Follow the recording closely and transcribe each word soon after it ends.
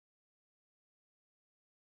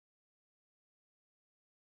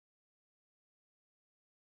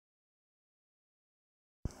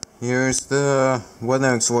here's the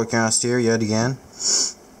weather forecast here yet again.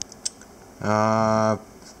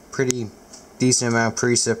 Pretty decent amount of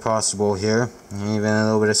precip possible here, even a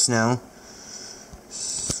little bit of snow.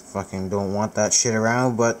 Fucking don't want that shit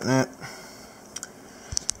around, but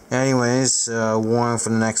anyways, warm for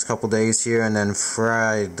the next couple days here, and then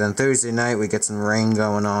Thursday night we get some rain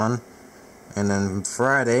going on, and then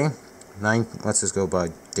Friday, let's just go by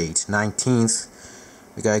date, 19th,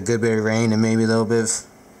 we got a good bit of rain and maybe a little bit of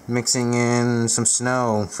mixing in some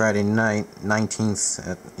snow Friday night,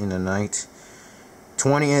 19th in the night.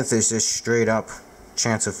 20th is just straight up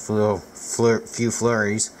chance of few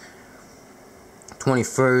flurries.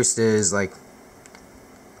 21st is like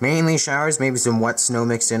mainly showers, maybe some wet snow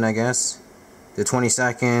mixed in, I guess. The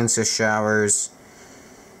 22nd is showers.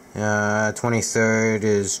 23rd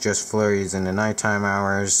is just flurries in the nighttime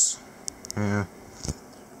hours. Yeah.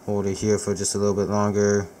 Hold it here for just a little bit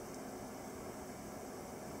longer.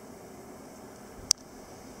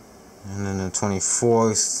 And then the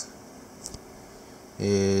 24th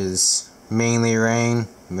is mainly rain,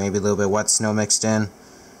 maybe a little bit wet snow mixed in.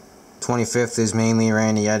 25th is mainly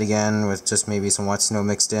rain yet again, with just maybe some wet snow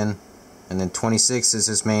mixed in. And then 26th is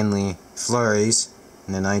just mainly flurries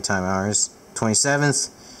in the nighttime hours. 27th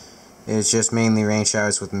is just mainly rain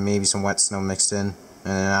showers with maybe some wet snow mixed in.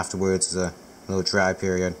 And then afterwards is a little dry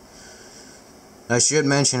period. I should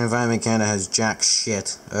mention Environment Canada has jack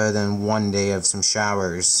shit other than one day of some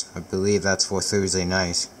showers. I believe that's for Thursday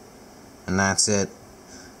night. And that's it.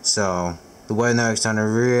 So the weather now is on a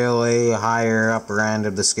really higher upper end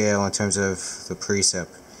of the scale in terms of the precip.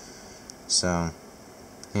 So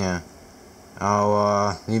yeah,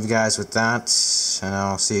 I'll leave you guys with that, and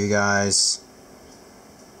I'll see you guys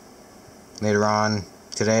later on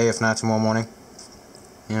today, if not tomorrow morning.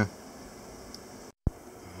 Yeah.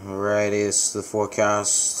 Alright, it's the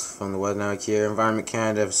forecast from the Weather Network here. Environment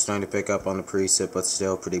Canada is starting to pick up on the precip, but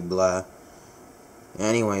still pretty blah.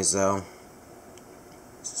 Anyways, though,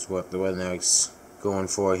 this is what the Weather Network's going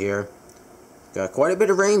for here. Got quite a bit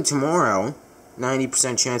of rain tomorrow,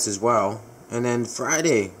 90% chance as well. And then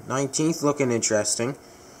Friday, 19th, looking interesting.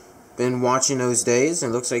 Been watching those days,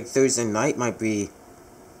 and looks like Thursday night might be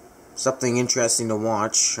something interesting to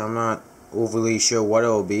watch. I'm not overly sure what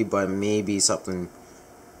it'll be, but maybe something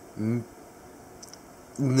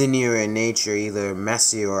linear in nature, either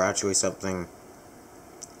messy or actually something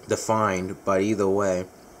defined, but either way.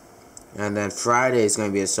 And then Friday is going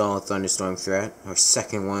to be a solid thunderstorm threat, our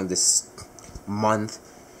second one this month.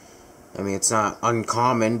 I mean, it's not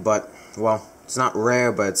uncommon, but, well, it's not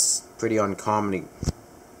rare, but it's pretty uncommon.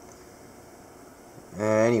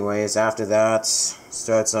 Anyways, after that,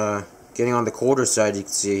 starts getting on the colder side, you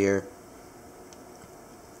can see here.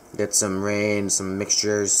 Get some rain, some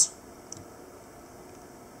mixtures.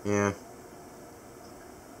 Yeah.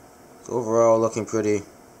 Overall, looking pretty,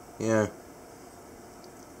 yeah.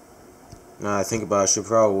 Now I think about it, I should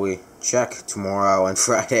probably check tomorrow and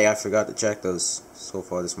Friday. I forgot to check those so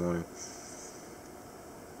far this morning.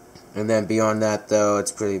 And then beyond that, though,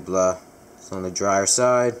 it's pretty blah. It's on the drier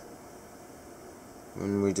side.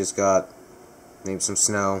 And we just got maybe some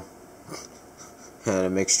snow and a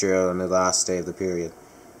mixture on the last day of the period.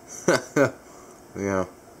 Yeah.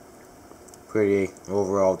 Pretty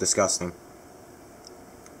overall disgusting.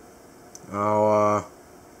 I'll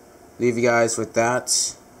leave you guys with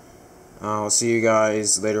that. I'll see you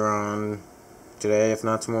guys later on today, if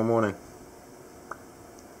not tomorrow morning.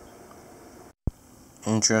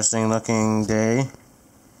 Interesting looking day.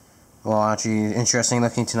 Well, actually, interesting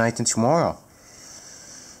looking tonight and tomorrow.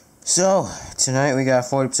 So, tonight we got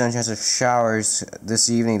 40% chance of showers this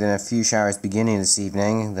evening, then a few showers beginning this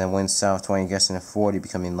evening, then wind south 20, guessing a 40,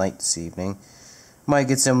 becoming light this evening. Might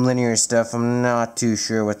get some linear stuff, I'm not too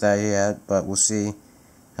sure with that yet, but we'll see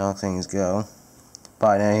how things go.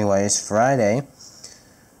 But anyways, Friday,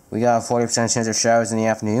 we got a 40% chance of showers in the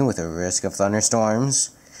afternoon with a risk of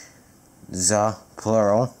thunderstorms.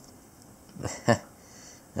 Plural.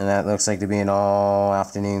 And that looks like to be an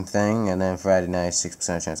all-afternoon thing. And then Friday night,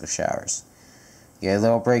 6% chance of showers. Get a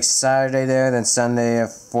little break Saturday there. Then Sunday, a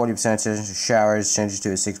 40% chance of showers. Changes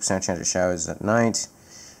to a 6% chance of showers at night.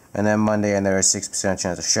 And then Monday, and there is 6%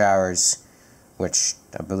 chance of showers, which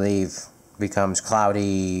I believe becomes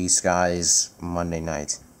cloudy skies Monday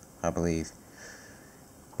night, I believe.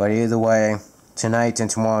 But either way, tonight and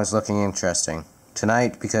tomorrow is looking interesting.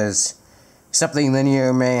 Tonight, because something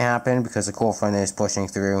linear may happen because the cold front is pushing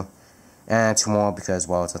through. And tomorrow because,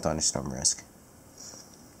 well, it's a thunderstorm risk.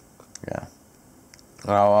 Yeah.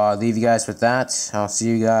 I'll leave you guys with that. I'll see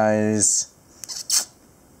you guys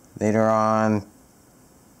later on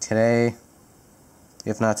today,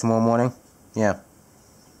 if not tomorrow morning. Yeah.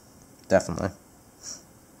 definitely.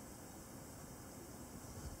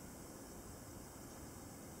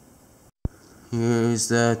 Here's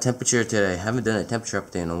the temperature today. I haven't done a temperature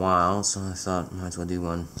update in a while, so I thought might as well do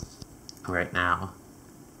one right now.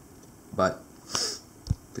 But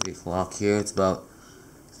 3 o'clock here, it's about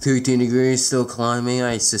 13 degrees, still climbing.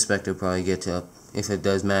 I suspect it'll probably get to, if it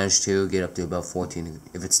does manage to, get up to about 14 degrees.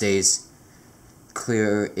 If it stays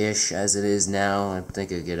clear-ish as it is now, I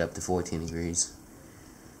think it'll get up to 14 degrees.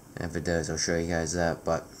 And if it does, I'll show you guys that,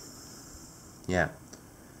 but yeah.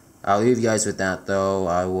 I'll leave you guys with that, though.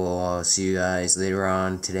 I will see you guys later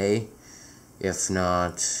on today, if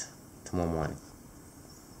not tomorrow morning.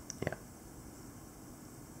 Yeah.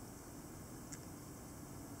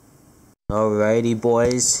 Alrighty,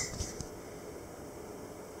 boys.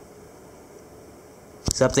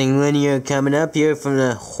 Something linear coming up here from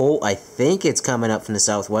the whole. I think it's coming up from the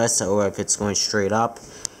southwest, or if it's going straight up.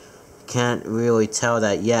 Can't really tell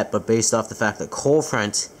that yet, but based off the fact that cold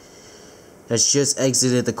front has just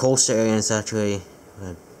exited the coastal area and is actually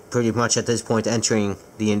pretty much at this point entering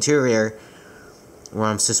the interior. What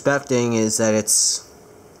I'm suspecting is that it's,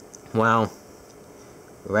 well,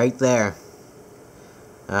 right there.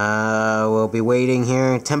 We'll be waiting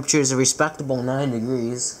here. Temperature's a respectable 9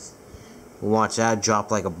 degrees. We'll watch that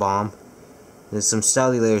drop like a bomb. There's some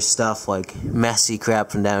cellular stuff like messy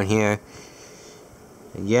crap from down here.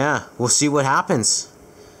 And yeah, we'll see what happens.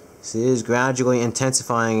 So it is gradually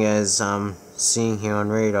intensifying as I'm seeing here on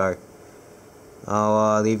radar.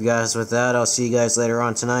 I'll leave you guys with that. I'll see you guys later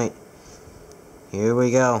on tonight. Here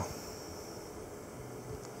we go.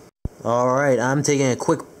 Alright, I'm taking a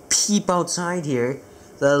quick peep outside here.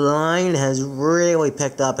 The line has really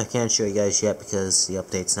picked up. I can't show you guys yet because the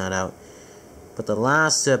update's not out. But the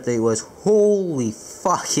last update was, holy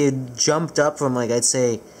fuck, it jumped up from, like, I'd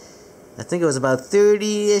say, I think it was about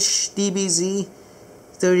 30-ish dBz.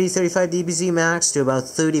 30-35 dBz max to about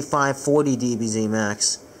 35-40 dBz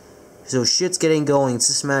max. So shit's getting going. It's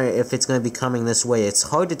just a matter if it's going to be coming this way. It's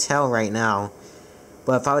hard to tell right now.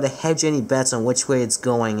 But if I were to hedge any bets on which way it's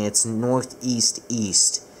going, it's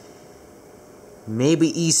northeast-east. Maybe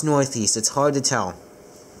east-northeast. It's hard to tell.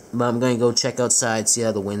 But I'm going to go check outside, see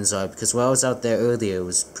how the winds are. Because while I was out there earlier, it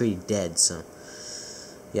was pretty dead. So,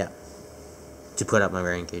 yeah. To put up my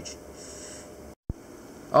rain gauge.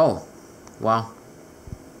 Oh. Wow.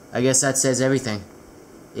 I guess that says everything.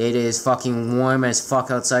 It is fucking warm as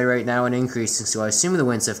fuck outside right now and increasing, so I assume the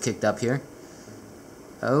winds have kicked up here.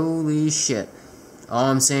 Holy shit. All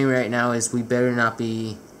I'm saying right now is we better not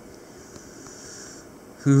be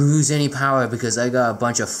lose any power, because I got a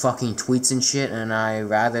bunch of fucking tweets and shit, and I'd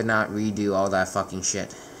rather not redo all that fucking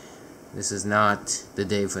shit. This is not the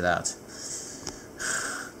day for that.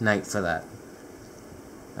 Night for that.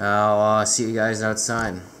 I'll see you guys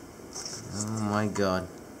outside. Oh my god.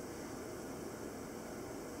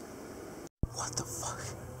 What the fuck?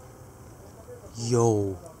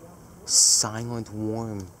 Yo. Silent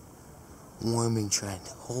warming trend.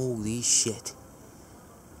 Holy shit.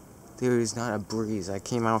 There is not a breeze. I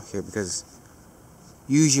came out here because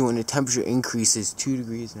usually when the temperature increases 2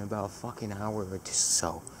 degrees in about a fucking hour or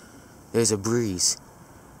so, there's a breeze.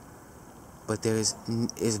 But there's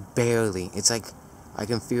barely. It's like I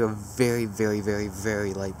can feel a very, very, very,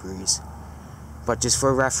 very light breeze. But just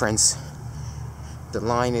for reference, the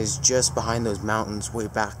line is just behind those mountains way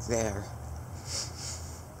back there.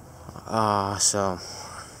 So,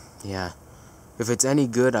 yeah. If it's any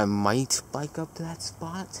good, I might bike up to that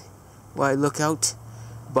spot while I look out.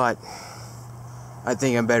 But I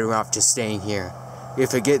think I'm better off just staying here.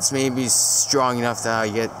 If it gets maybe strong enough that I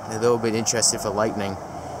get a little bit interested for lightning,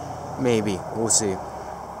 maybe. We'll see.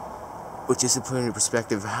 But just to put into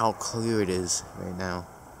perspective how clear it is right now.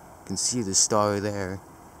 You can see the star there.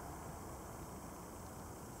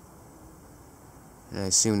 And I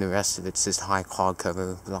assume the rest of it's just high cloud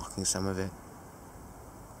cover blocking some of it.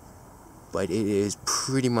 But it is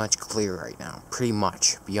pretty much clear right now. Pretty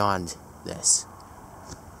much beyond this.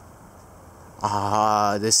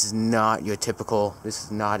 This is not your typical, this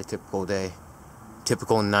is not a typical day.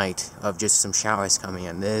 Typical night of just some showers coming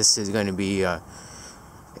in. This is going to be,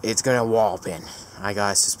 it's going to wallop in. I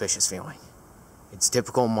got a suspicious feeling. It's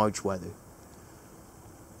typical March weather.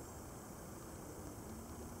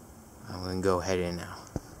 I'm going to go head in now.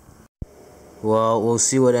 Well, we'll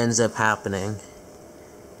see what ends up happening.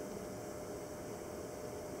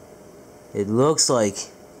 It looks like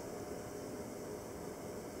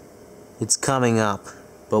it's coming up,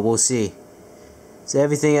 but we'll see. So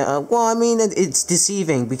everything, well, I mean, it's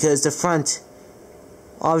deceiving because the front,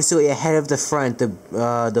 obviously ahead of the front,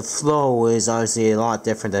 the flow is obviously a lot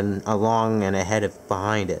different than along and ahead of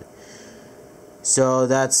behind it. So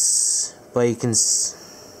that's, but you can,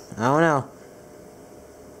 I don't know.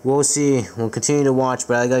 We'll see. We'll continue to watch,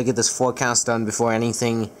 but I gotta get this forecast done before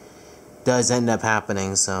anything does end up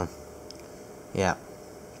happening, so, yeah.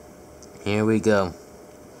 Here we go.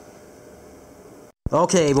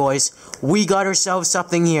 Okay, boys, we got ourselves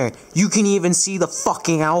something here. You can even see the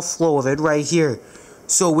fucking outflow of it right here.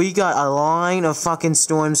 So we got a line of fucking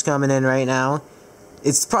storms coming in right now.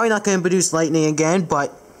 It's probably not going to produce lightning again,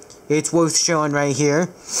 but it's worth showing right here.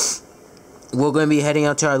 We're going to be heading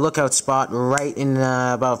out to our lookout spot right in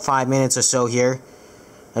about 5 minutes or so here.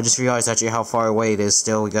 I just realized actually how far away it is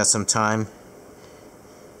still. We got some time.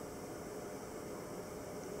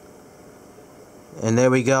 And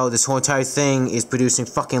there we go. This whole entire thing is producing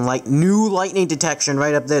fucking new lightning detection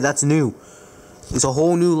right up there. That's new. It's a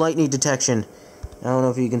whole new lightning detection. I don't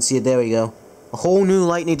know if you can see it. There we go. A whole new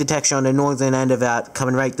lightning detection on the northern end of that,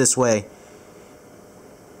 coming right this way.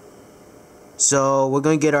 So, we're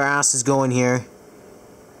going to get our asses going here.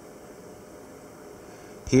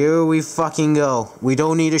 Here we fucking go. We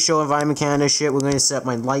don't need to show Environment Canada shit. We're going to set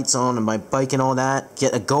my lights on and my bike and all that.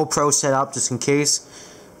 Get a GoPro set up just in case.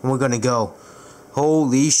 And we're going to go.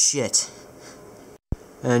 Holy shit.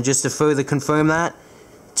 And just to further confirm that,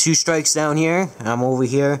 2 strikes down here. I'm over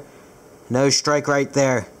here. Another strike right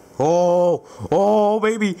there. Oh, oh,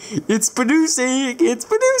 baby, it's producing, it's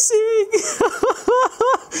producing.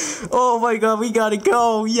 Oh my god, we gotta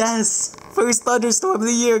go, yes. First thunderstorm of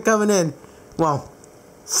the year coming in. Well,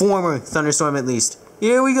 former thunderstorm at least.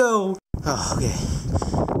 Here we go. Oh, okay.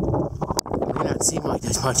 We're not seeing like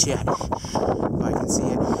this much yet. But I can see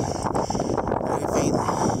it very faintly.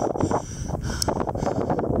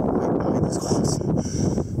 Right behind those clouds.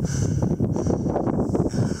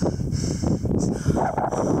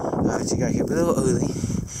 I actually got here a little early.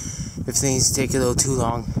 If things take a little too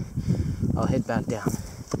long, I'll head back down.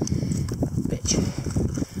 Bitch.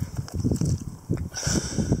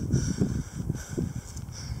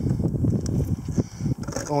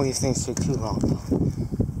 Only if things take too long.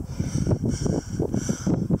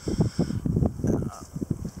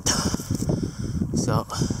 So,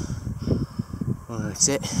 I'm gonna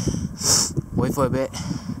sit, wait for a bit,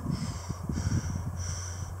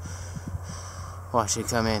 watch it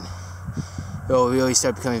come in. It'll really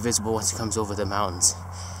start becoming visible once it comes over the mountains.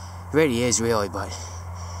 It already is, really, but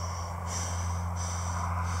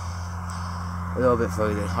a little bit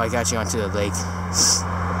further, like actually onto the lake. So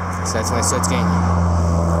that's when it starts getting,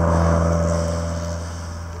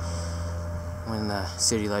 when the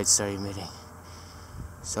city lights start emitting,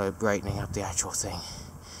 started brightening up the actual thing.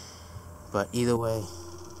 But either way,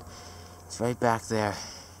 it's right back there.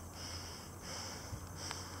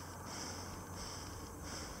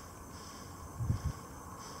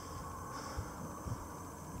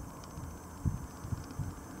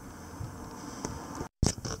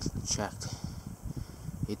 Checked.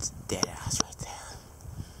 It's dead ass right there.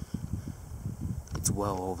 It's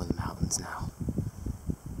well over the mountains now.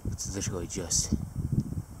 It's literally just a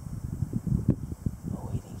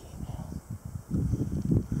waiting game now.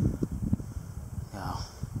 Now,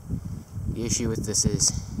 the issue with this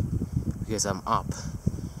is because I'm up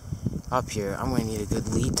here, I'm going to need a good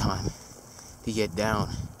lead time to get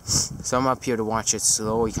down. So I'm up here to watch it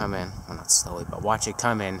slowly come in. Well, not slowly, but watch it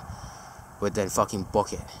come in. But then fucking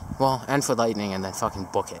book it. Well, and for lightning, and then fucking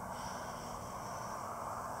book it.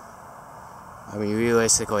 I mean,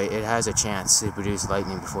 realistically, it has a chance to produce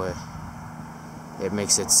lightning before it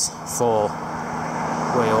makes its full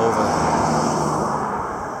way over.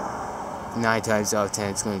 9 times out of 10,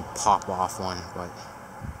 it's going to pop off one, but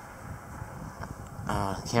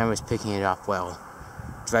the camera's picking it up well.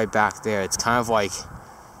 It's right back there. It's kind of like,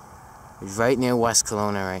 it's right near West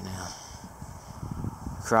Kelowna right now.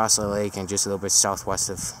 Across the lake and just a little bit southwest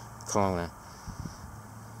of Kelowna.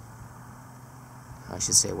 I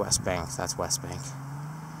should say West Bank. That's West Bank.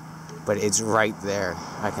 But it's right there.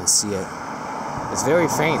 I can see it. It's very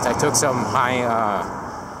faint. I took some high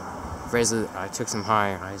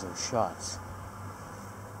ISO shots.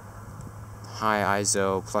 High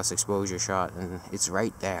ISO plus exposure shot, and it's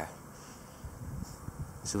right there.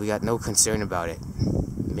 So we got no concern about it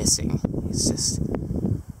missing. It's just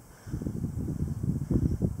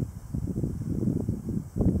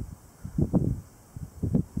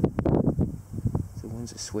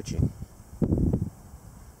are switching.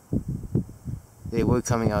 They were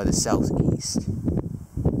coming out of the southeast.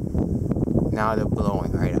 Now they're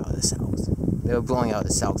blowing right out of the south. They were blowing out of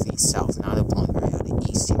the southeast, south. Now they're blowing right out of the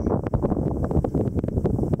east here.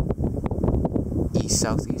 East,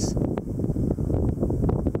 southeast.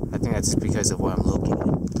 I think that's because of where I'm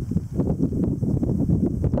located.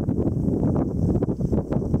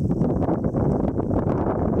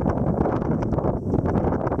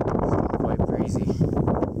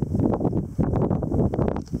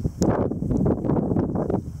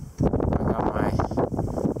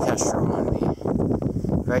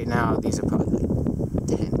 Right now, these are probably like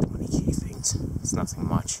 10, 20K things. It's nothing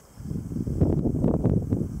much.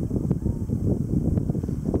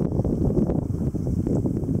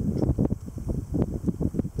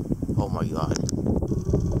 Oh my god.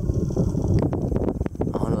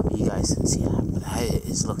 I don't know if you guys can see that, but that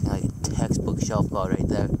is looking like a textbook shelf cloud right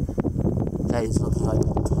there. That is looking like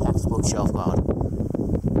a textbook shelf cloud.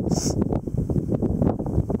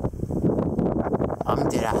 I'm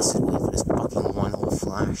dead ass waiting for this fucking one whole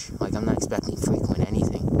flash. Like, I'm not expecting frequent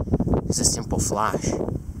anything. It's a simple flash. Oh,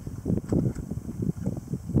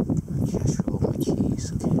 my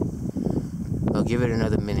keys. Okay. I'll give it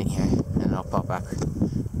another minute here, and then I'll pop back.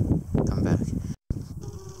 Come back.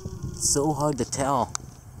 It's so hard to tell.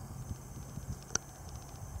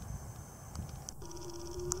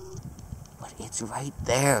 But it's right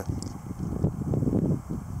there.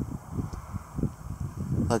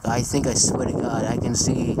 Like, I think, I swear to God, I can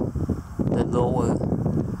see the lower,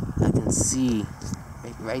 I can see,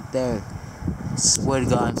 right there. I swear to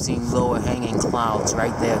God, I'm seeing lower hanging clouds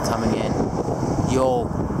right there coming in. Yo,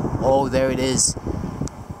 oh, there it is.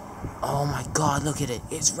 Oh my God, look at it.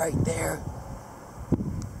 It's right there.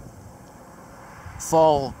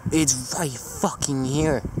 Fall, it's right fucking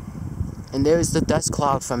here. And there's the dust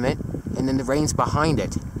cloud from it, and then the rain's behind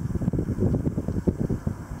it.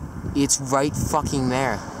 It's right fucking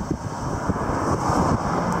there.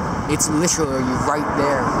 It's literally right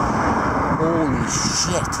there. Holy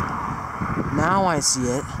shit. Now I see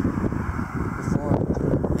it.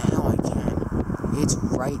 Now I can. It's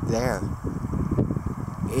right there.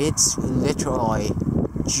 It's literally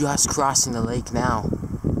just crossing the lake now.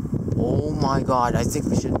 Oh my God, I think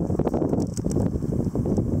we should...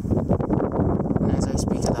 And as I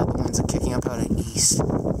speak of that, the winds are kicking up out of east.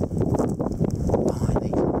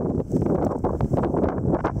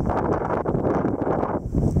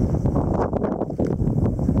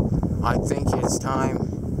 I think it's time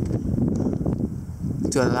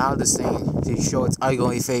to allow this thing to show its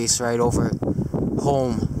ugly face right over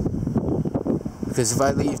home. Because if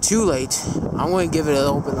I leave too late, I'm going to give it a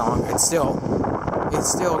little bit longer. It's still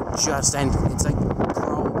just, and it's like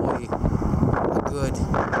probably a good,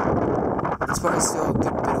 it's probably still a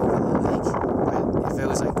good bit over the lake. But if it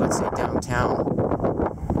was like, let's say downtown,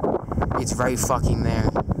 it's right fucking there.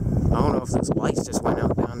 I don't know if those lights just went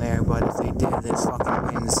out down there, but if they did, this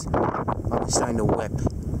fucking wind's probably starting to whip.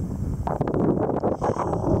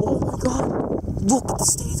 Oh my God! Look at the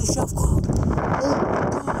state of the shelf cloud! Oh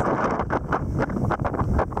my God!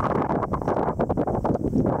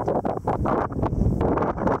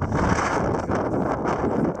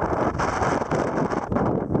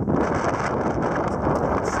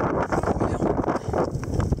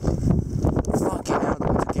 Fucking hell, the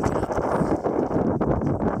winds are kicking up.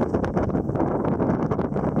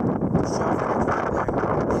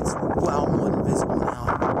 It's well more than visible now.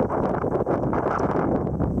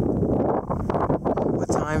 What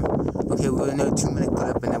time? Okay, we're gonna do a 2-minute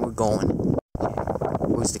clip and then we're going.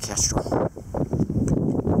 Where's the Kestrel?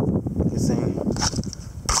 This thing.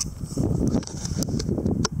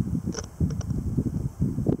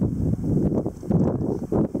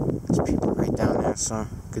 There's people right down there, so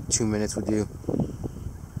good 2 minutes would do.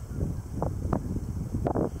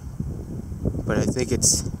 But I think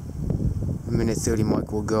it's a minute 30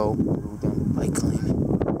 mark will go. We'll go bike lane.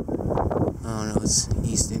 I don't know, it's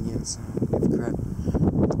East Indians. Crap.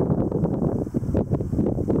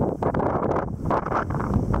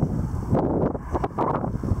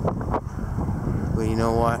 But you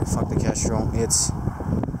know what? Fuck the Kestrel. It's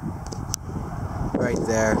right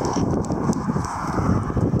there.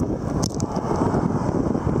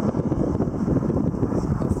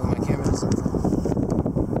 Hopefully my camera doesn't fall.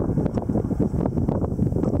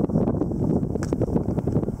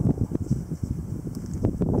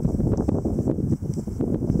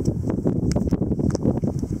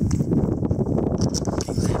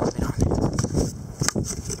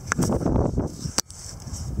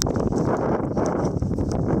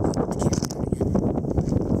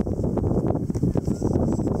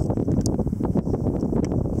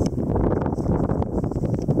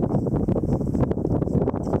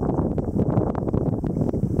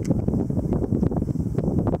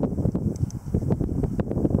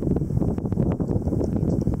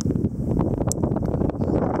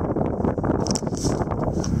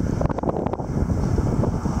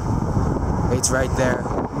 It's right there.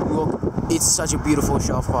 Look, it's such a beautiful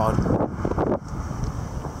shelf cloud.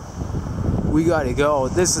 We gotta go.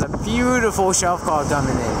 This is a beautiful shelf cloud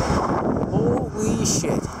coming in. Holy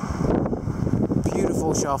shit.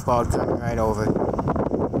 Beautiful shelf cloud coming right over.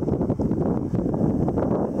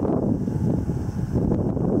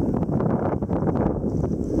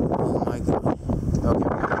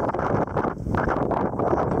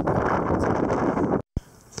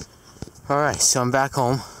 Alright, so I'm back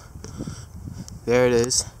home. There it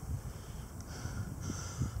is.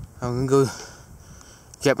 I'm gonna go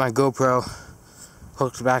get my GoPro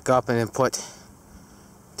hooked back up and then put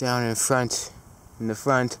down in the front.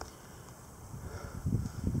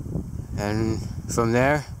 And from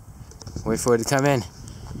there, wait for it to come in.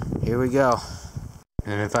 Here we go.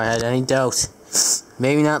 And if I had any doubt,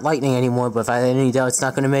 maybe not lightning anymore, but if I had any doubt it's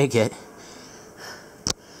not gonna make it,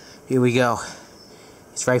 here we go.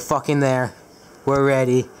 It's right fucking there. We're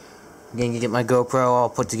ready. I'm gonna get my GoPro all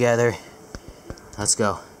put together. Let's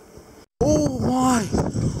go. Oh my!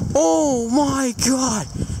 Oh my god!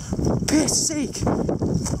 Piss sake!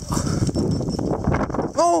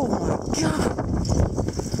 Oh my god!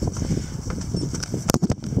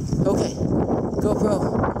 Okay,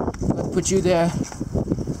 GoPro, let's put you there.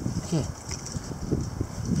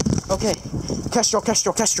 Okay, Kestrel.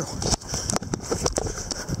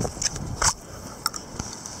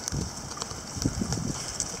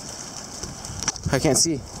 I can't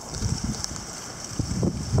see.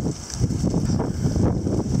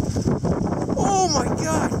 Oh my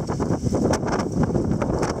god!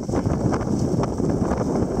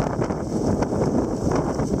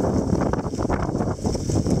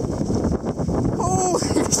 Holy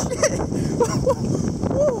shit!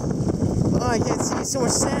 Oh, I can't see. So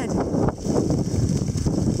much sand.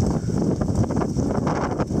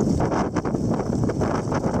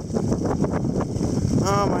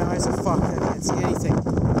 Oh, my eyes are fucked. I can't see anything.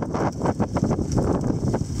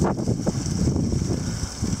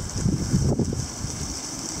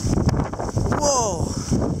 Whoa!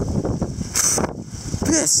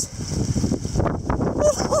 Piss!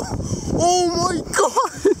 Oh my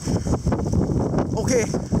god! Okay.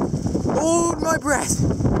 Hold my breath.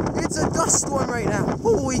 It's a dust storm right now.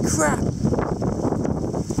 Holy crap!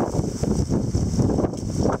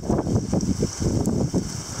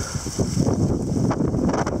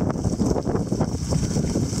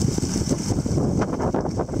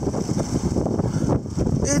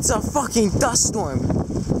 It's a fucking dust storm.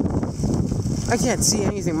 I can't see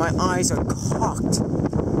anything. My eyes are cocked.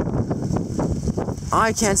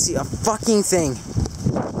 I can't see a fucking thing.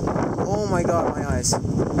 Oh my god, my eyes.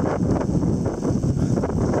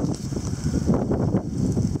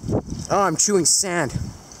 Oh, I'm chewing sand.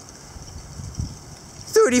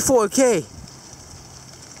 34K.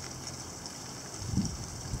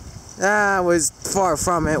 That was far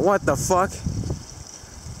from it. What the fuck?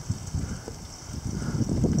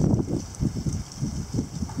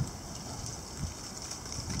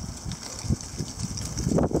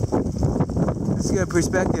 Let's get a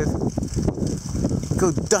perspective. Look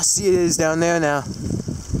how dusty it is down there now.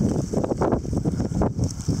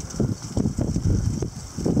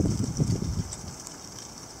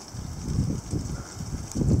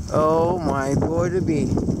 Oh my lord to be.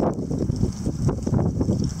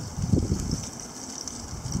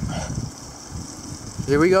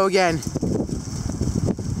 Here we go again.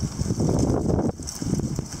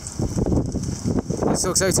 This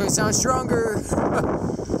looks like it's gonna sound stronger.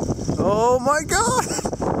 Oh my god!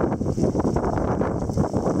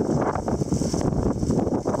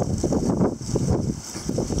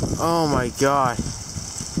 Oh my god.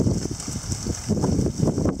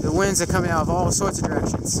 The winds are coming out of all sorts of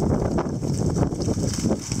directions.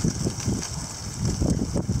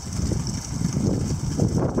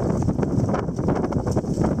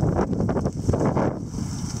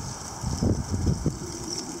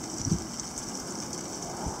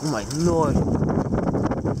 Oh my lord.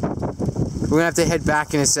 We're gonna have to head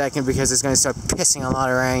back in a second because it's gonna start pissing a lot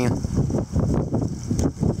of rain.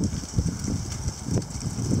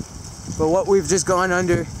 But what we've just gone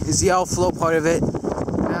under is the outflow part of it.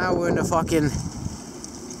 Now we're in the fucking...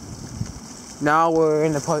 Now we're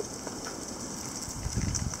in the part...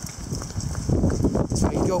 Is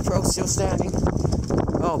my GoPro still standing?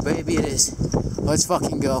 Oh baby it is. Let's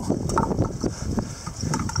fucking go.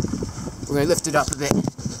 We're gonna lift it up a bit.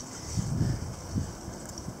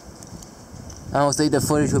 I don't think the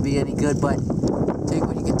footage will be any good, but take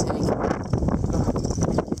what you can take.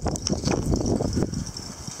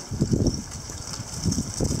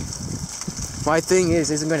 My thing is,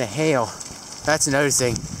 isn't gonna hail. That's another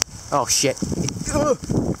thing. Oh shit. Go!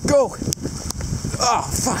 Oh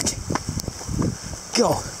fuck!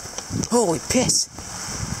 Go! Holy piss!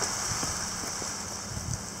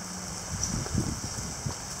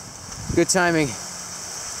 Good timing.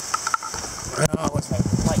 Oh, what's my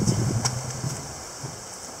light?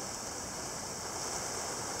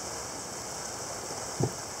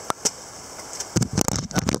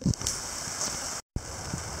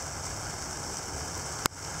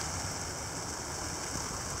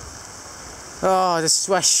 Oh, the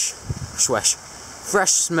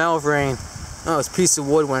fresh smell of rain. Oh, this piece of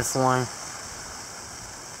wood went flying.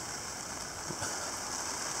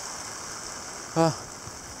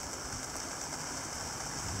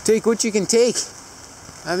 Take what you can take.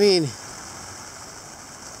 I mean,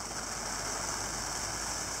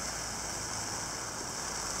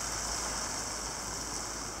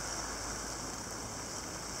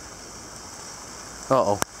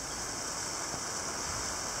 uh-oh.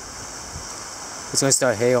 It's gonna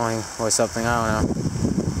start hailing or something, I don't know.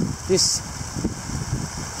 Just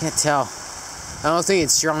can't tell. I don't think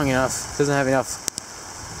it's strong enough. Doesn't have enough.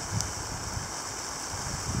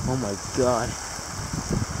 Oh my god.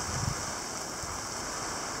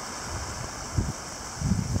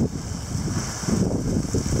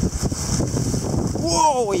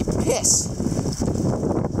 Holy piss!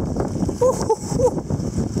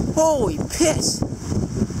 Holy piss!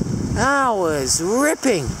 That was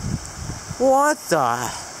ripping! What the?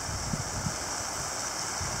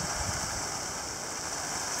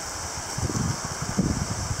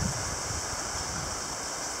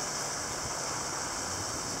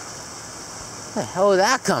 Where the hell did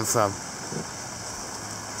that come from?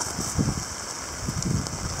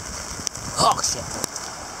 Oh shit!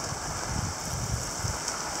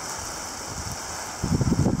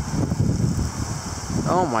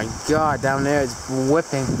 Oh my god, down there it's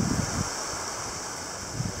whipping.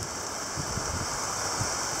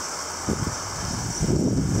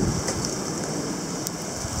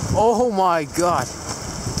 Oh my god.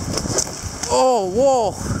 Oh,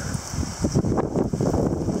 whoa.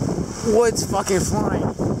 Wood's fucking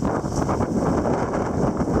flying.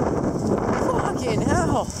 Fucking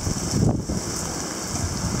hell.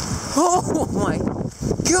 Oh my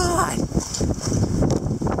god.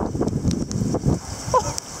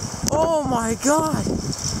 Oh my god.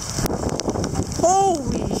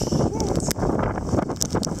 Holy shit.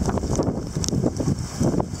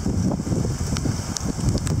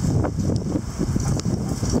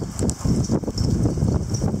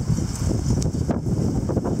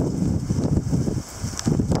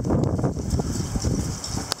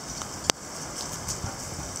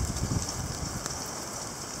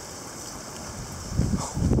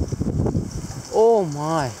 Oh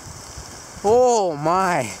my. Oh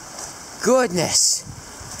my goodness.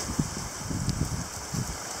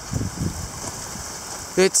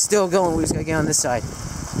 It's still going. We just gotta get on this side.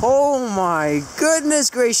 Oh my goodness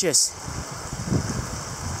gracious.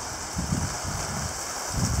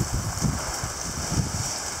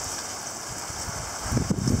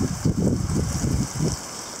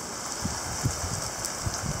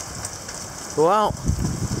 Well,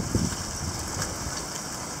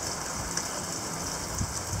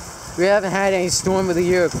 we haven't had any storm of the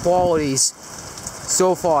year qualities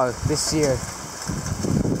so far this year.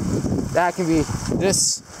 That can be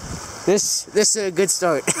this is a good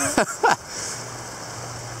start.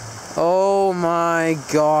 Oh my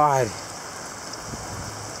god.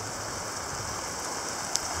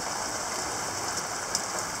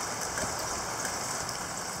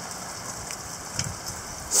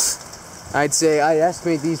 I'd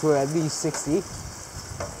estimate these were at least 60.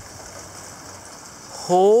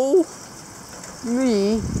 Holy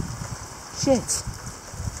shit.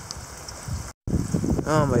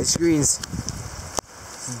 Oh, my screen's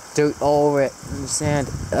dirt all over it. And sand.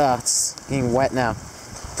 It's getting wet now.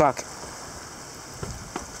 Fuck.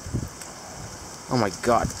 Oh my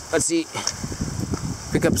god. Let's see.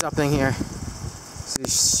 Pick up something here.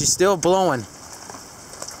 She's still blowing.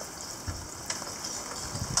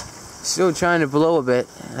 Still trying to blow a bit.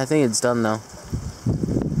 I think it's done though.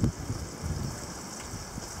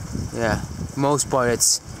 Yeah, most part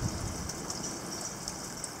it's.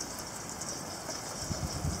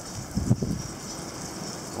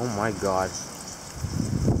 Oh my god.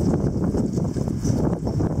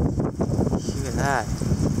 Look at that.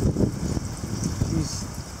 She's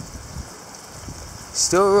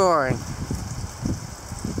still roaring.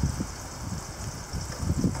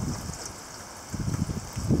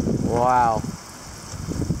 Wow.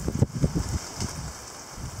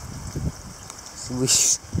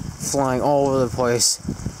 She's flying all over the place.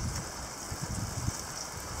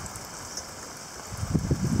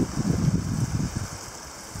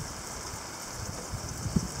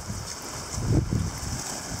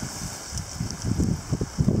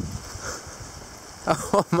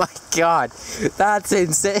 Oh my god, that's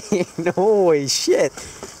insane. Holy shit.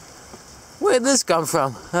 Where did this come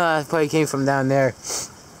from? It probably came from down there.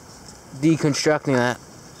 Deconstructing that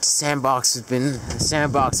sandbox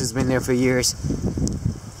has been there for years.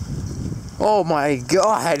 Oh my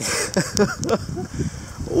god.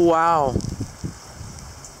 Wow.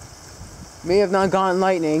 May have not gotten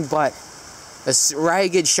lightning, but A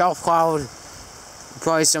ragged shelf cloud.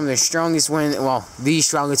 Probably some of the strongest winds, well, the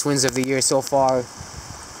strongest winds of the year so far.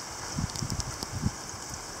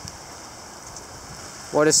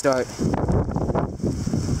 What a start.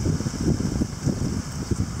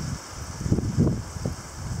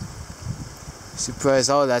 Surprised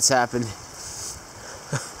all that's happened.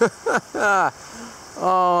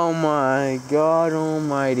 Oh my God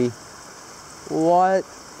almighty. What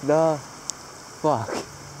the fuck?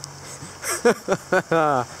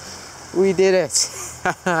 We did it.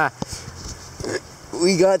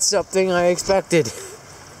 We got something I expected.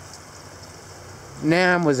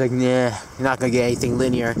 Nam was like, nah, you're not gonna get anything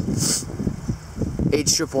linear.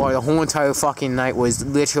 HRR, the whole entire fucking night was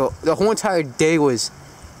literal. The whole entire day was,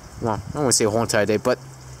 well, I don't want to say the whole entire day, but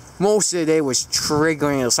most of the day was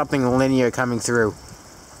triggering something linear coming through.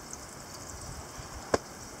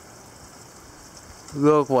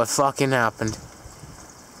 Look what fucking happened.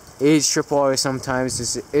 HRR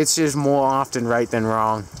sometimes it's just more often right than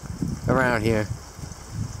wrong around here.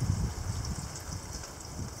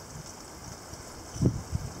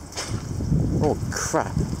 Oh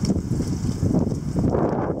crap.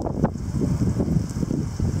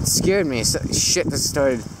 It scared me. Shit that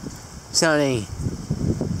started sounding.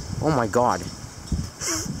 Oh my God.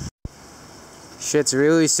 Shit's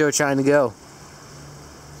really still trying to go.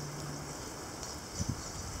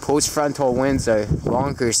 Post-frontal winds are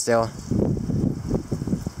bonkers still.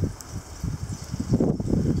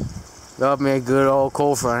 Love me a good old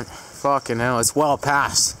cold front. Fucking hell, it's well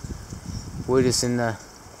past. We're just in the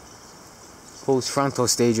post-frontal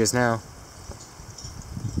stages now.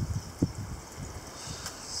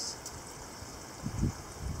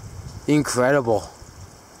 Incredible.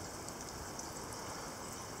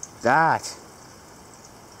 That's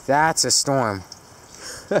a storm.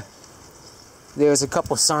 There's a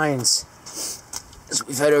couple signs.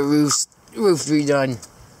 We've had a roof redone.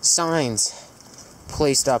 Signs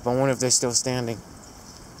placed up. I wonder if they're still standing.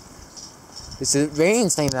 It's the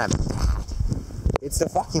rain's thing that. It's the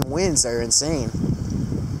fucking winds that are insane.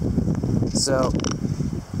 So,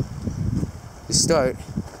 to start,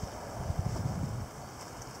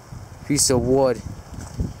 piece of wood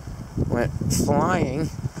went flying.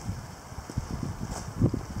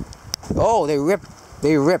 Oh, they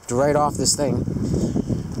ripped right off this thing.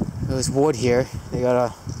 There's wood here. They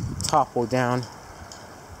gotta topple down.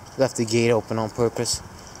 Left the gate open on purpose.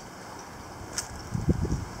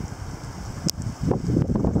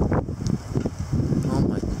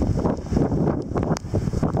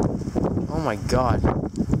 Oh my God.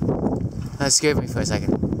 That scared me for a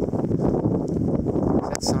second. Is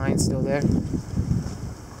that sign still there?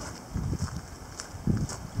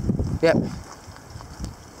 Yep.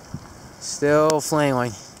 Still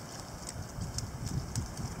flailing.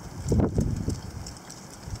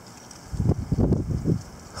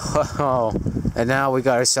 Oh, and now we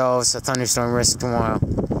got ourselves a thunderstorm risk tomorrow.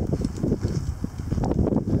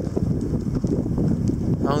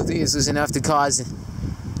 I don't think this was enough to cause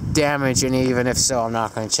damage, and even if so, I'm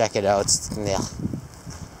not going to check it out. It's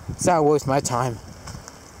not worth my time.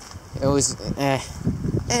 It was,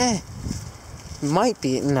 might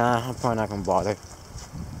be, nah, I'm probably not going to bother.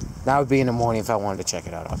 That would be in the morning if I wanted to check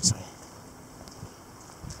it out, obviously.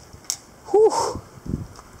 Whew.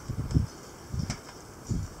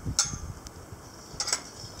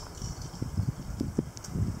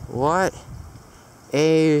 What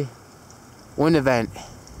a wind event.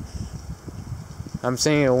 I'm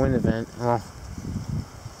saying a wind event. Well,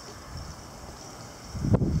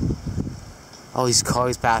 all these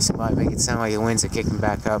cars passing by make it sound like the winds are kicking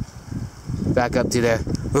back up to their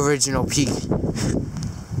original peak.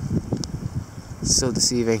 So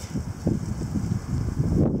deceiving.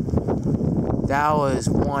 That was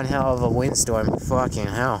one hell of a windstorm. Fucking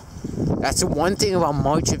hell. That's the one thing about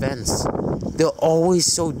March events. They're always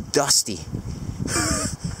so dusty.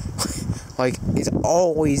 Like, it's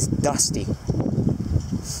always dusty.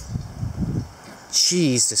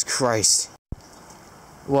 Jesus Christ.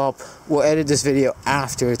 Well, we'll edit this video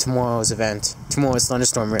after tomorrow's event. Tomorrow's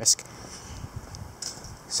thunderstorm risk.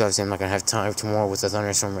 So obviously I'm not going to have time tomorrow with the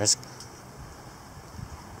thunderstorm risk.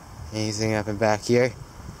 Anything happen back here?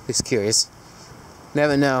 Just curious.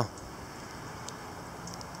 Never know.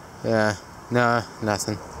 Yeah, nah,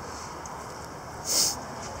 nothing.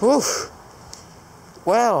 Whew.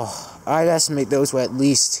 Well, I'd estimate those were at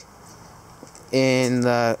least in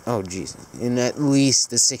the, oh jeez, in at least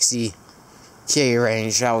the 60K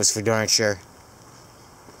range. That was for darn sure.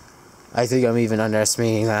 I think I'm even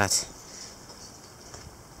underestimating that.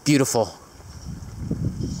 Beautiful.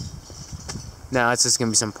 Now it's just going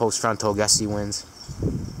to be some post-frontal gusty winds.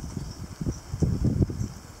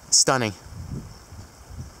 Stunning.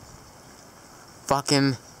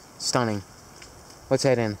 fucking stunning. Let's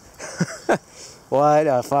head in. What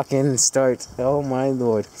a fucking start. Oh my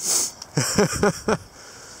lord.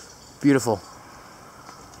 Beautiful.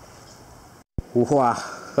 Wow.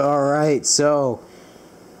 Alright, so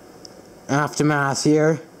aftermath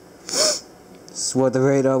here. This is what the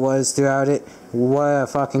radar was throughout it. What a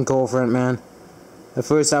fucking cold front, man. At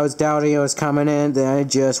first I was doubting it was coming in, then it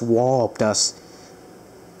just walloped us.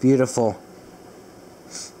 Beautiful.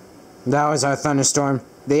 That was our thunderstorm.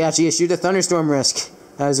 They actually issued a thunderstorm risk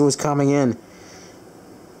as it was coming in.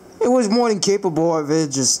 It was more than capable of it,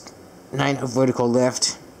 just 9 vertical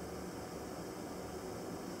lift.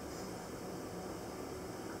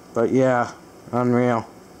 But yeah, unreal.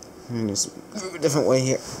 Let me just move a different way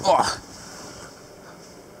here. Oh.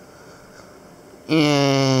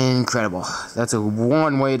 Incredible. That's a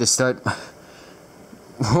one way to start.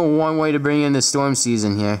 One way to bring in the storm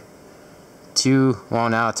season here. 2, well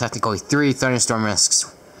now technically 3 thunderstorm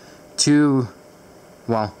risks. 2,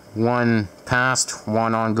 well, 1 past,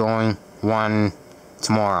 1 ongoing, 1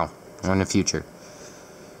 tomorrow, or in the future.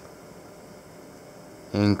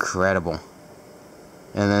 Incredible.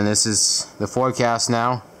 And then this is the forecast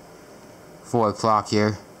now. 4 o'clock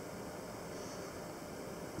here.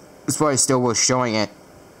 It's probably still worth showing it.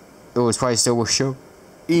 It was probably still worth showing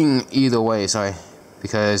either way, sorry.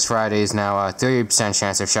 Because Friday is now a 30%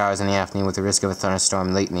 chance of showers in the afternoon with the risk of a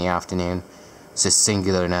thunderstorm late in the afternoon. It's just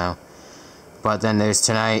singular now. But then there's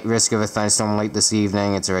tonight, risk of a thunderstorm late this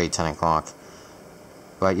evening. It's already 10 o'clock.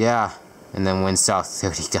 But yeah. And then wind south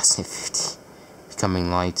 30, gusting 50. Becoming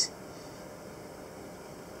light.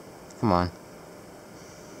 Come on.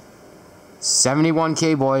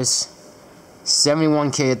 71K, boys.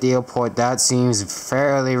 71K at the airport. That seems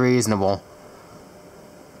fairly reasonable.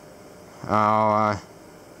 I'll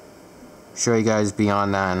show you guys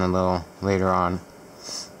beyond that in a little later on.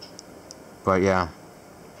 But yeah.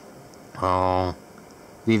 I'll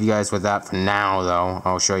leave you guys with that for now, though.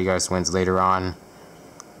 I'll show you guys winds later on.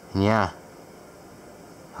 And yeah.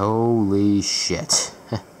 Holy shit.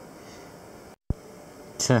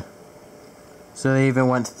 So they even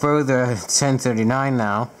went further at 10:39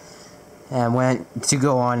 now, and went to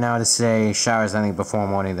go on now to say showers I think before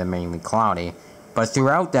morning, then mainly cloudy. But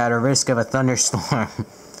throughout that, a risk of a thunderstorm.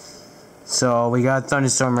 So we got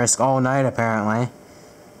thunderstorm risk all night apparently,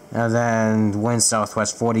 and then wind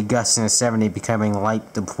southwest 40, gusts in the 70, becoming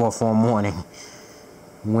light before morning.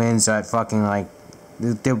 Winds at fucking like,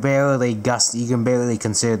 they're barely gusty. You can barely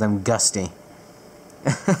consider them gusty.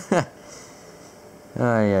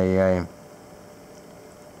 Ay.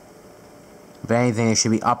 If anything, it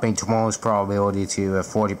should be upping tomorrow's probability to a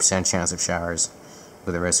 40% chance of showers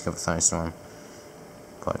with a risk of a thunderstorm.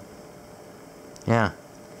 But, yeah.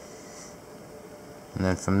 And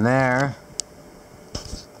then from there,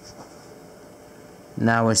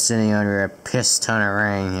 now we're sitting under a piss ton of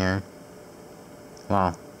rain here.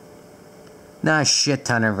 Well, not a shit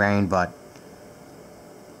ton of rain, but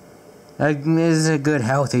there's a good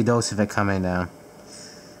healthy dose of it coming down.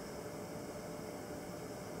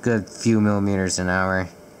 Good few millimeters an hour.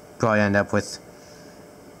 Probably end up with,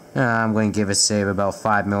 I'm going to give a save about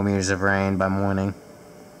 5 millimeters of rain by morning.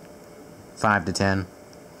 5 to 10.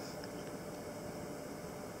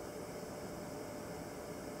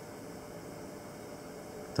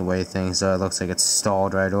 The way things are, it looks like it's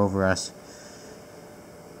stalled right over us.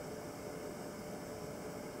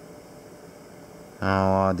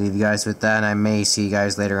 I'll leave you guys with that, and I may see you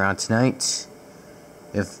guys later on tonight.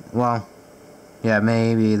 Well, yeah,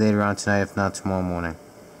 maybe later on tonight, if not tomorrow morning.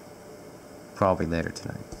 Probably later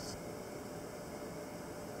tonight.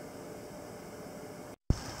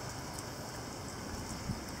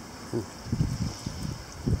 Ooh.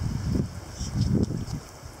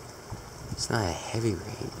 It's not a heavy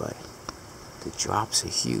rain, but the drops are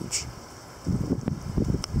huge.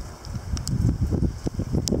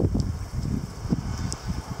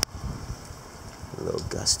 A little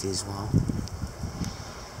gusty as well.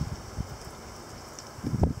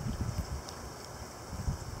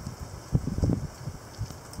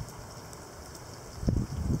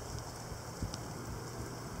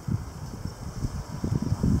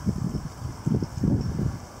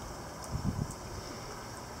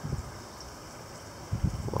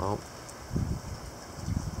 Well,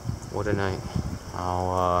 what a night.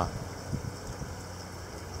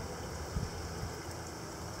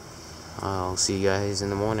 I'll see you guys in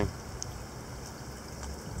the morning.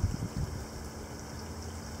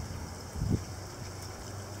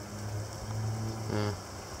 Yeah.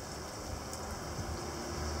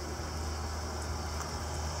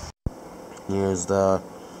 Here's the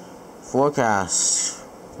forecast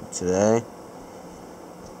for today.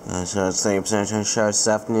 So it's 30% chance of showers this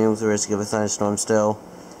afternoon with a risk of a thunderstorm still.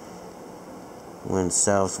 Wind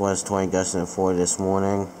southwest 20 gusts at 40 this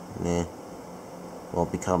morning.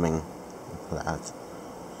 Won't be coming that.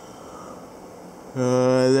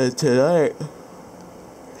 Then tonight,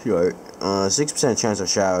 short. 6% chance of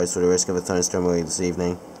showers with a risk of a thunderstorm early this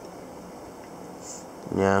evening.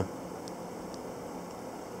 Yeah.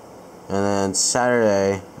 And then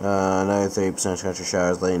Saturday, another 30% chance of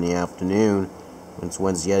showers late in the afternoon.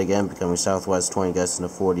 Winds yet again becoming southwest 20 gusts in the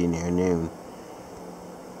 40 near noon.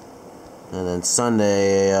 And then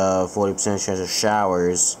Sunday, 40% chance of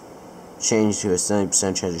showers. Change to a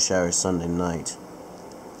 70% chance of showers Sunday night.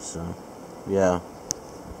 So, yeah.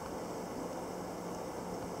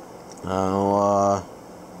 I'll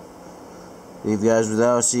leave you guys with that.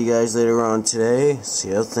 I'll see you guys later on today. See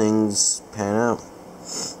how things pan out.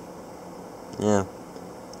 Yeah.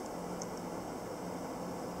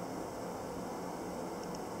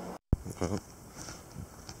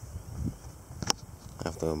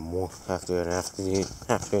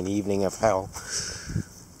 After an evening of hell.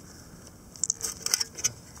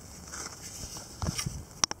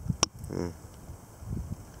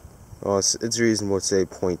 Well, it's reasonable to say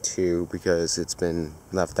 0.2 because it's been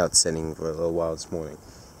left out sitting for a little while this morning.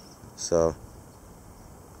 So,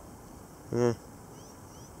 yeah,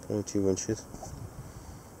 0.2 inches.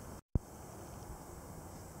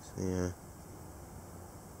 So, yeah.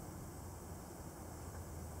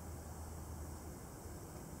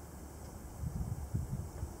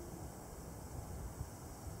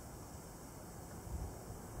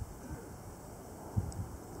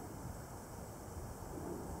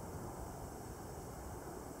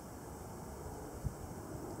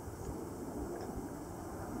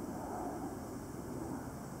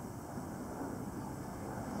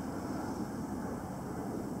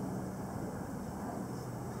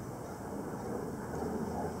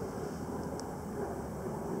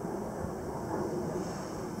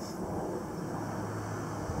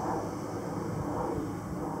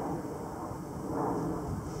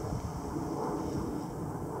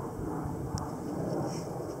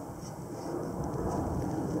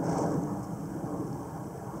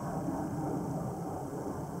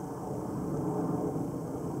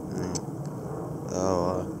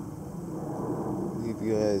 Leave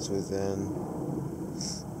you guys with then.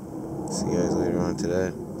 See you guys later on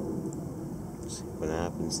today. See what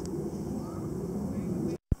happens.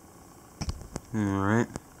 Alright.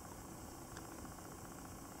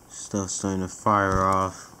 Stuff's starting to fire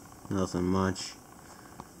off. Nothing much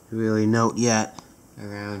to really note yet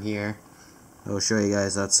around here. I'll show you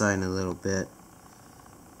guys outside in a little bit.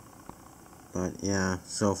 But yeah,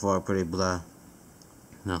 so far pretty blah.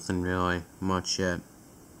 Nothing really much yet.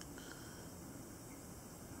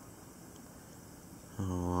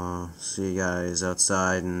 I'll see you guys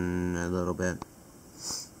outside in a little bit.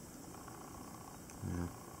 Yeah.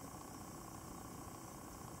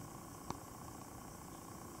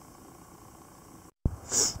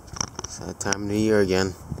 It's that time of the year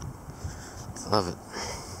again. Love it.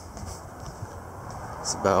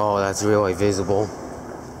 It's about all that's really visible.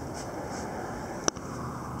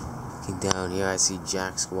 Looking down here, I see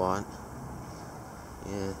Jack Squat.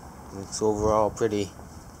 Yeah, it's overall pretty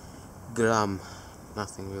glum.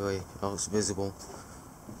 Nothing really else visible.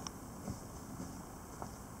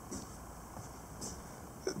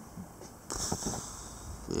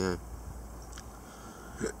 Yeah.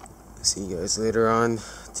 See you guys later on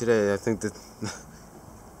today. I think that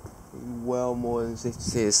well more than safe to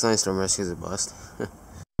say the Sunstorm rescues a bust.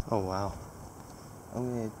 Oh wow. I'm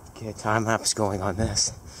gonna get a time lapse going on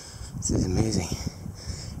this. This is amazing.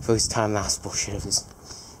 First time lapse bullshit of this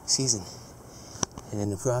season. And in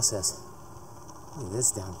the process, look at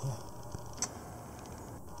this down here.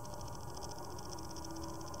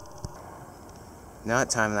 Not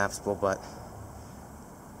time lapseable, but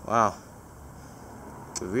wow.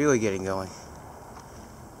 We're really getting going.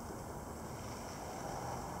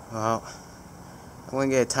 Well, I'm gonna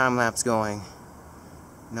get a time lapse going.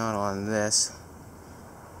 Not on this,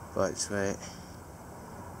 but it's right.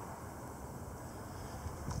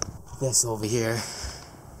 This over here.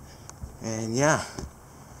 And yeah.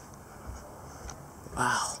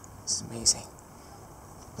 Wow, it's amazing.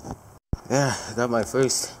 Yeah, I got my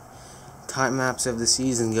first time lapse of the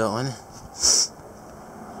season going. It's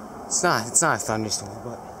not a thunderstorm,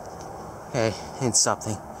 but hey, it's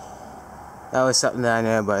something. That was something that I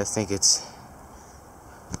know, but I think it's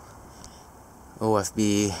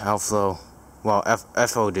OFB outflow. Well,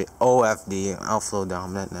 OFD outflow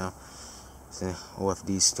dominant now. It's an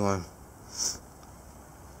OFD storm.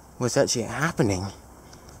 What's actually happening,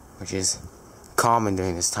 which is common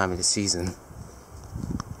during this time of the season,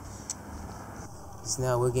 because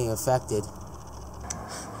now we're getting affected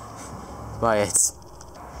by its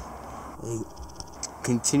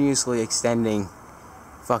continuously extending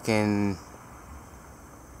fucking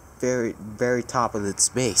very, very top of its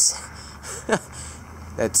base.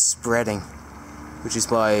 That's spreading, which is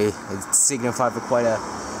why it's signified for quite a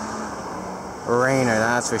rainer,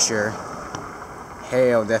 that's for sure.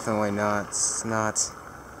 Hail, definitely not. It's not.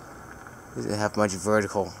 It doesn't have much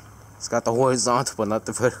vertical. It's got the horizontal, but not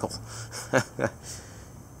the vertical.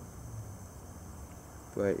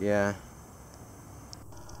 But yeah,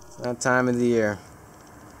 it's that time of the year.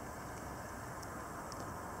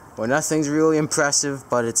 Well, nothing's really impressive,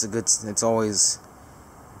 but it's a good. It's always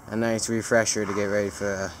a nice refresher to get ready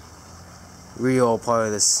for a real part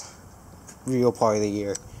of the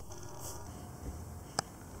year.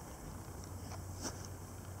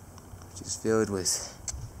 Which is filled with.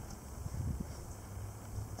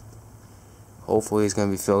 Hopefully, it's going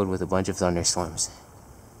to be filled with a bunch of thunderstorms.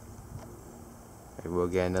 Maybe we'll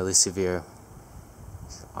get another severe.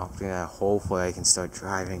 Opting that, hopefully I can start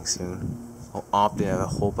driving soon. Opting that, I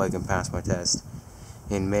hope I can pass my test.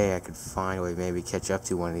 In May, I could find a way, maybe catch up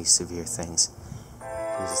to one of these severe things.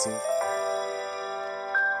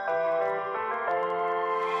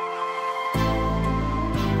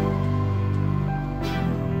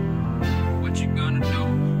 What you gonna do?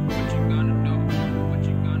 What you gonna do? What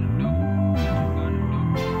you gonna do? What you gonna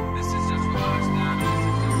do? This is just for us now.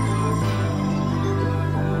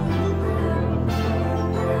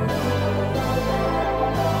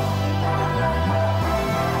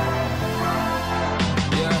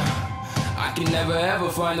 Yeah, I can never ever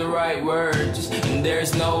find the right words, and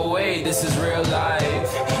there's no way this is real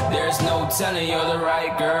life. There's no telling you're the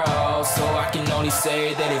right girl, so I can only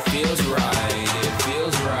say that it feels right. It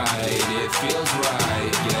feels right. It feels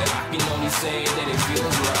right. Yeah, I can only say that it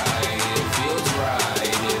feels right. It feels right.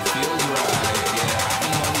 It feels right. Yeah, I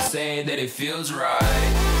can only say that it feels right.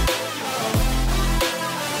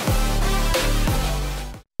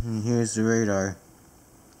 And here's the radar.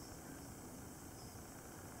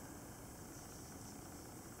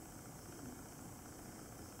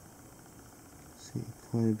 See,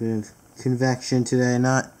 quite a bit of convection today.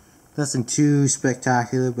 Nothing too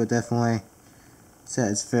spectacular, but definitely it's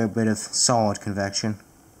a fair bit of solid convection.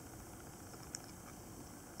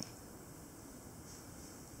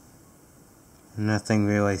 Nothing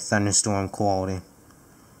really thunderstorm quality.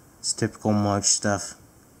 It's typical March stuff.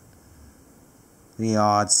 The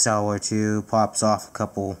odd cell or two pops off a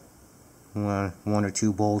couple, one or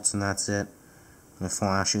two bolts, and that's it. The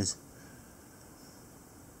flashes.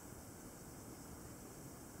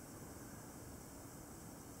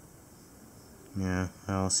 Yeah,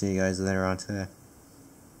 I'll see you guys later on today.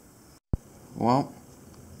 Well,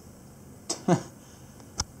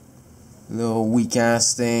 little weak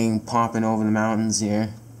ass thing popping over the mountains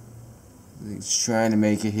here. It's trying to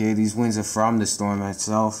make it here. These winds are from the storm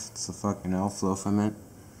itself. It's a fucking outflow from it.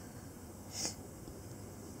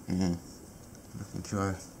 Yeah.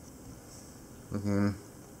 Looking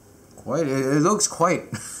quite. It looks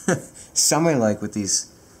quite summer-like with this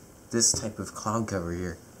type of cloud cover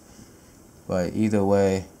here. But either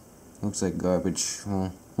way, looks like garbage.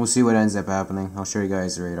 Well, we'll see what ends up happening. I'll show you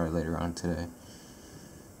guys the radar later on today.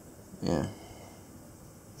 Yeah.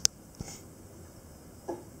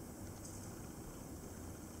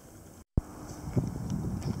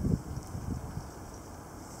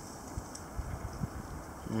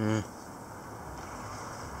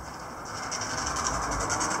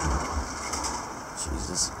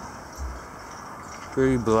 Jesus.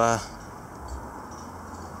 Pretty blah.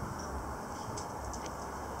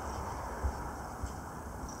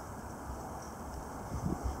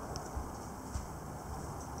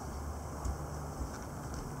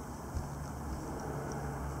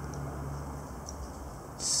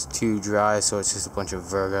 It's too dry, so it's just a bunch of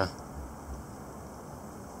verga.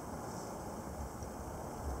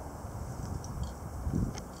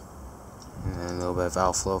 And then a little bit of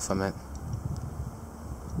outflow from it.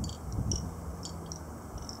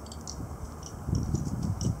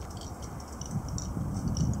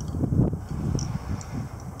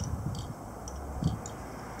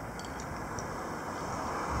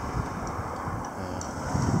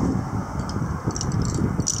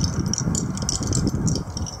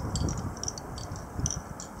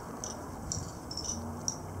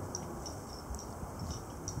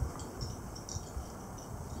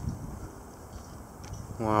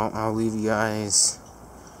 Well, I'll leave you guys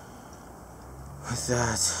with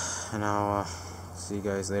that, and I'll see you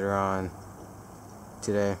guys later on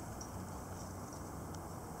today.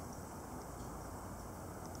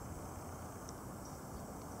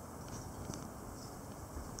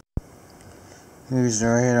 Here's the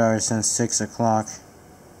radar since 6 o'clock.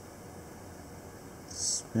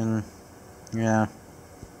 It's been, yeah,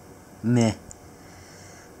 meh.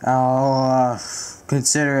 I'll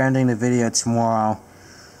consider ending the video tomorrow.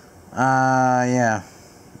 Yeah.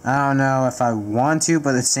 I don't know if I want to, but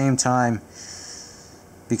at the same time,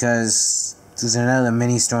 because there's another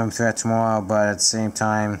mini storm threat tomorrow, but at the same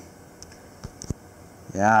time,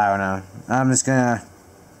 yeah, I don't know. I'm just gonna,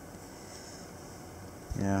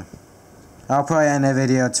 yeah. I'll probably end the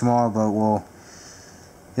video tomorrow, but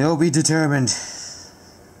it'll be determined.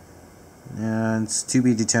 Yeah, it's to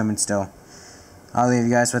be determined still. I'll leave you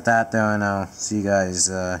guys with that though, and I'll see you guys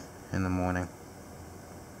in the morning.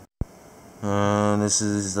 This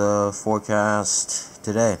is the forecast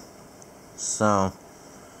today. So,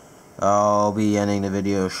 I'll be ending the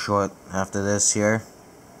video short after this here.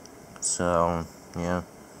 So, yeah.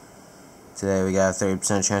 Today we got a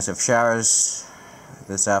 30% chance of showers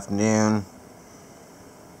this afternoon.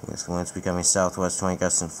 This wind's becoming southwest 20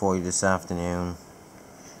 gusts and 40 this afternoon.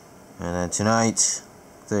 And then tonight,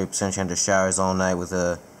 30% chance of showers all night with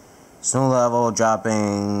a snow level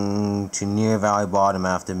dropping to near valley bottom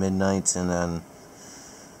after midnight, and then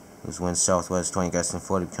this wind southwest 20 gusts and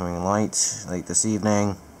 40 becoming light late this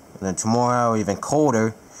evening. And then tomorrow even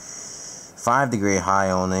colder, 5-degree high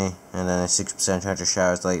only, and then a 6% chance of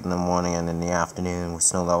showers late in the morning and in the afternoon, with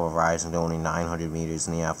snow level rising to only 900 meters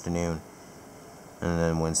in the afternoon. And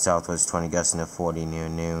then wind southwest 20 gusts and 40 near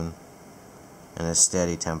noon, and a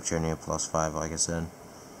steady temperature near +5, like I said.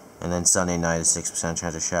 And then Sunday night is 6%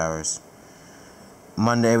 chance of showers.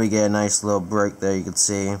 Monday we get a nice little break there, you can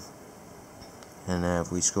see. And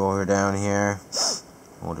if we scroll her down here,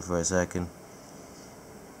 hold it for a second.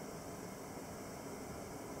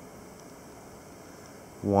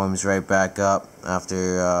 Warms right back up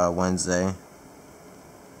after Wednesday.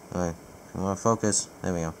 Alright, come on, focus.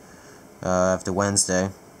 There we go. After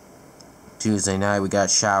Wednesday. Tuesday night we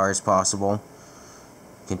got showers possible,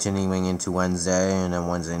 continuing into Wednesday, and then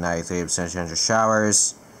Wednesday night 30% chance of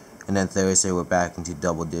showers, and then Thursday we're back into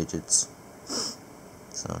double digits.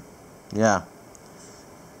 So, yeah.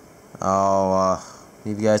 I'll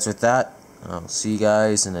leave you guys with that. I'll see you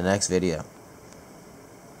guys in the next video.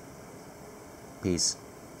 Peace.